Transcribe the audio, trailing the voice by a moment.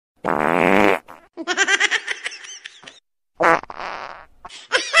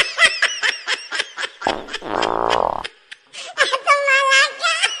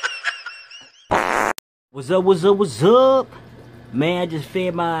What's up, what's up, what's up? Man, I just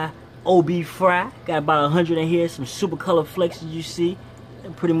fed my OB fry. Got about 100 in here, some super color flakes as you see.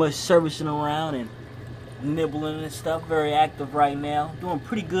 I'm pretty much servicing around and nibbling and stuff. Very active right now. Doing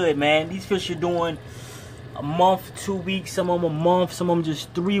pretty good, man. These fish are doing a month, 2 weeks, some of them a month, some of them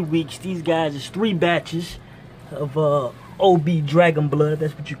just 3 weeks. These guys is 3 batches of OB dragon blood,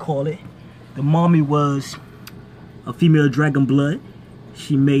 that's what you call it. The mommy was a female dragon blood.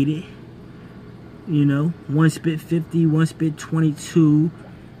 She made it. You know, one spit 50, one spit 22,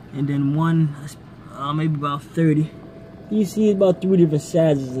 and then one maybe about 30. You see about 3 different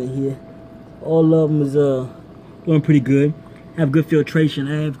sizes in here. All of them is doing pretty good. Have good filtration.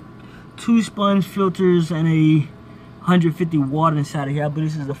 I have 2 sponge filters and a 150 water inside of here. I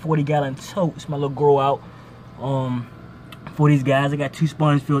believe this is a 40-gallon tote. It's my little grow out for these guys. I got 2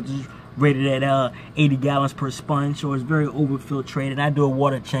 sponge filters rated at 80 gallons per sponge, so it's very over filtrated. I do a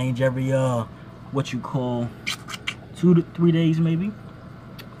water change every what you call 2 to 3 days maybe.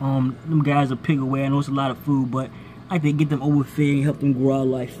 Them guys are pig away. I know it's a lot of food, but I think get them overfed and help them grow out a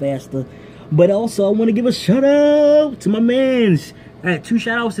lot faster. But also I want to give a shout out to my mans. I had 2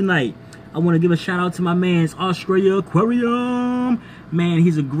 shout outs tonight. I want to give a shout out to my man's Australia Aquarium. Man,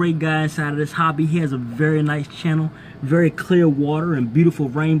 he's a great guy inside of this hobby. He has a very nice channel, very clear water and beautiful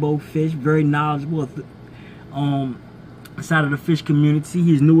rainbow fish, very knowledgeable side of the fish community.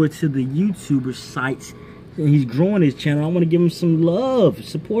 He's newer to the YouTuber sites and he's growing his channel. I want to give him some love,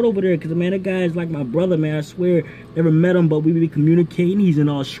 support over there, because man, that guy is like my brother, man. I swear, never met him, but we be communicating. He's in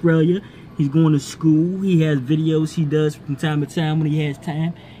Australia. He's going to school. He has videos he does from time to time when he has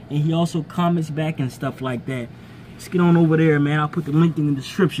time, and he also comments back and stuff like that. Let's get on over there, man. I'll put the link in the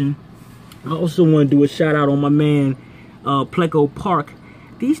description. I also want to do a shout out on my man Pleco Park.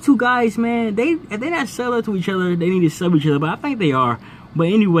 These 2 guys, man, if they're not similar to each other, they need to sub each other, but I think they are. But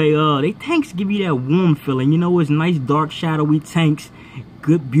anyway, they tanks give you that warm feeling. You know, it's nice, dark, shadowy tanks.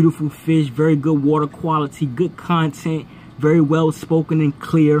 Good, beautiful fish. Very good water quality. Good content. Very well spoken and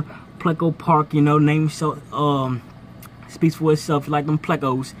clear. Pleco Park, you know, name so speaks for itself, like them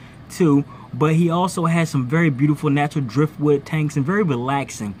Plecos too. But he also has some very beautiful natural driftwood tanks and very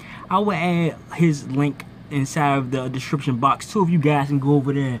relaxing. I will add his link inside of the description box too, if you guys can go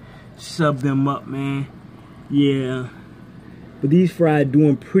over there and sub them up, man. Yeah, but these fry are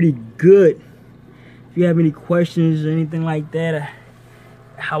doing pretty good. If you have any questions or anything like that,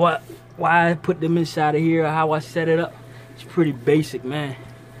 why I put them inside of here, or how I set it up, it's pretty basic, man.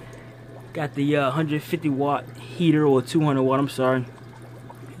 Got the 150 watt heater, or 200 watt, I'm sorry,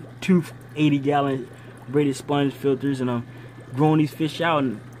 2 80-gallon braided sponge filters, and I'm growing these fish out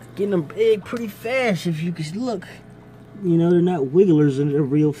and getting them big pretty fast. If you can look, you know, they're not wigglers and they're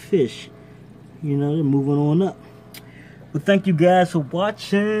real fish. You know, they're moving on up. But thank you guys for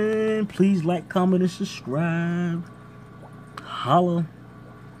watching. Please like, comment, and subscribe. Holla.